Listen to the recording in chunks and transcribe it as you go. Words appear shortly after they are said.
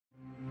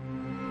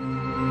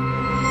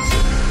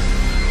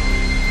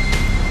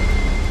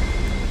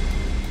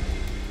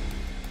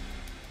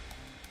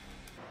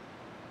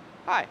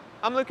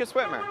I'm Lucas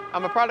Whitmer.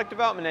 I'm a product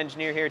development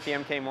engineer here at the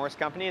MK Morse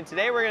Company, and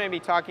today we're going to be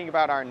talking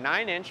about our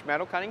 9-inch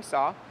metal cutting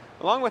saw,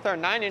 along with our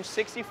 9-inch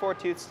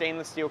 64-tooth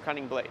stainless steel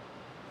cutting blade.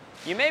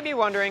 You may be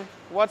wondering,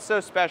 what's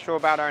so special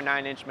about our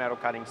 9-inch metal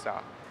cutting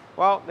saw?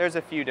 Well, there's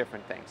a few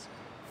different things.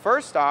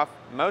 First off,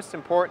 most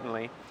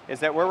importantly, is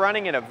that we're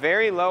running at a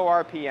very low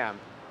RPM,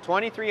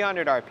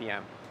 2300 RPM.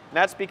 And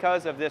that's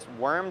because of this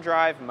worm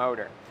drive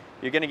motor.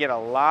 You're going to get a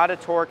lot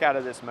of torque out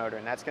of this motor,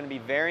 and that's going to be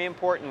very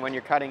important when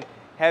you're cutting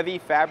heavy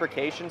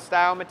fabrication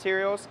style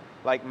materials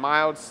like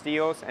mild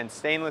steels and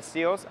stainless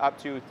steels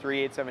up to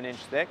 3/8 of an inch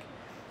thick.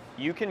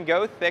 You can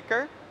go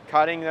thicker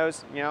cutting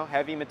those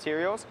heavy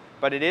materials,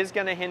 but it is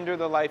going to hinder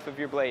the life of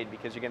your blade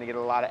because you're going to get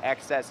a lot of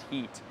excess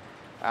heat.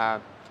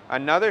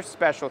 Another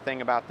special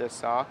thing about this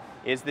saw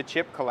is the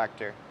chip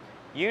collector.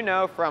 You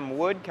know from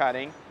wood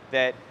cutting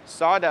that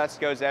sawdust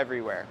goes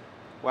everywhere.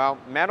 Well,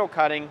 metal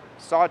cutting,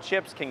 saw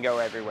chips can go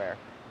everywhere,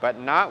 but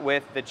not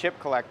with the chip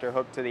collector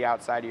hooked to the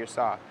outside of your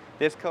saw.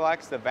 This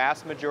collects the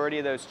vast majority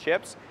of those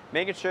chips,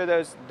 making sure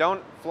those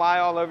don't fly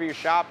all over your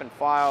shop and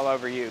fly all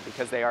over you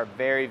because they are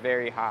very,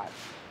 very hot.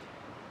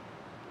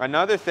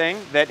 Another thing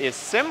that is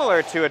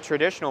similar to a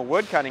traditional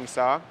wood cutting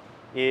saw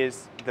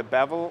is the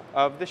bevel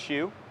of the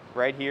shoe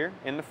right here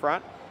in the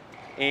front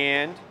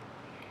and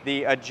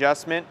the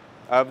adjustment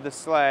of the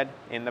sled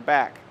in the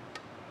back.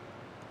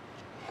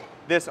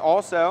 This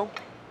also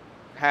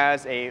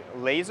has a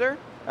laser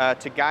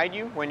to guide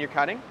you when you're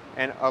cutting,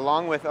 and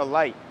along with a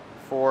light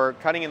for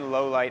cutting in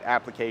low light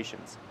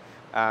applications.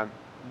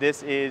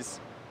 This is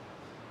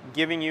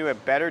giving you a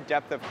better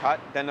depth of cut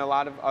than a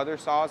lot of other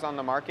saws on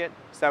the market,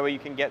 so that way you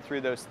can get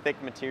through those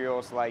thick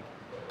materials like,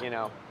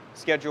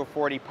 Schedule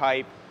 40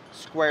 pipe,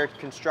 square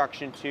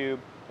construction tube,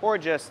 or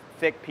just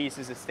thick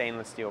pieces of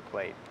stainless steel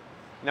plate.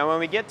 Now when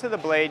we get to the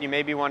blade, you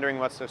may be wondering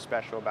what's so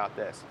special about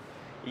this.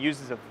 It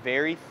uses a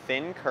very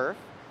thin kerf,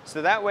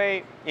 so that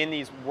way in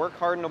these work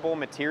hardenable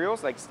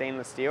materials like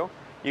stainless steel,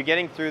 you're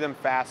getting through them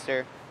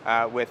faster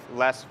with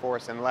less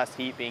force and less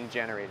heat being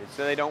generated,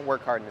 so they don't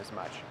work harden as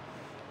much.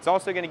 It's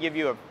also going to give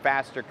you a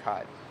faster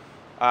cut.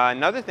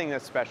 Another thing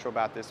that's special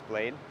about this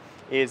blade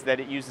is that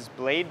it uses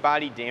blade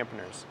body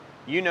dampeners.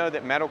 You know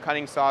that metal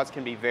cutting saws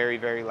can be very,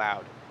 very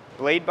loud.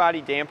 Blade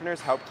body dampeners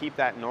help keep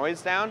that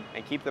noise down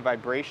and keep the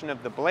vibration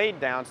of the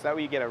blade down, so that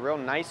way you get a real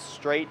nice,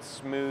 straight,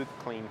 smooth,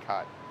 clean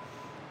cut.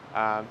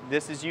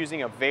 This is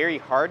using a very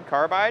hard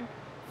carbide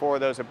for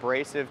those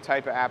abrasive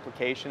type of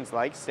applications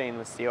like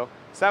stainless steel,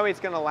 so that way it's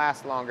going to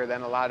last longer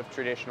than a lot of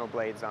traditional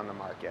blades on the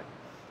market.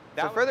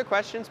 For further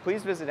questions,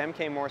 please visit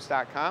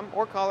mkmorse.com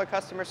or call our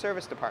customer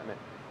service department.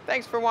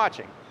 Thanks for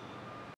watching.